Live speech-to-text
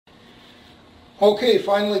Okay,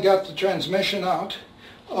 finally got the transmission out.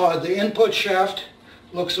 The input shaft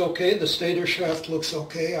looks okay. The stator shaft looks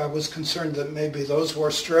okay. I was concerned that maybe those were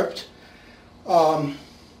stripped. As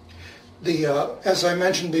I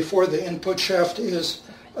mentioned before, the input shaft is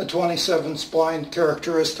a 27 spline,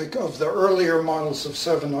 characteristic of the earlier models of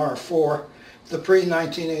 7R4, the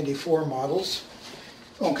pre-1984 models.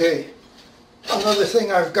 Okay, another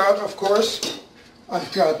thing I've got, of course,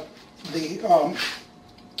 I've got the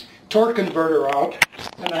torque converter out,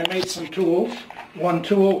 and I made some tools. One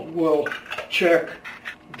tool will check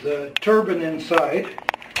the turbine inside,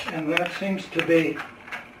 and that seems to be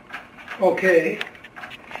okay.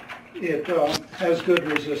 It has good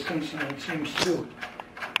resistance, and it seems to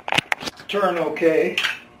turn okay.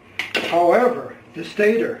 However, the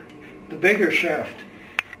stator, the bigger shaft,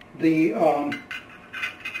 the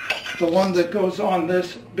one that goes on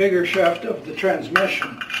this bigger shaft of the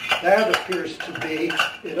transmission, that appears to be,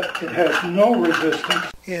 it has no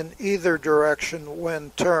resistance in either direction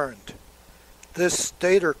when turned. This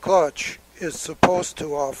stator clutch is supposed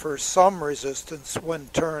to offer some resistance when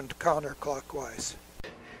turned counterclockwise.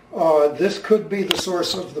 This could be the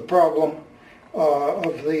source of the problem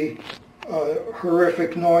of the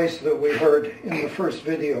horrific noise that we heard in the first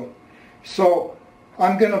video. So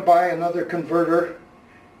I'm going to buy another converter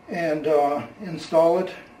and install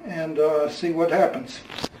it and see what happens.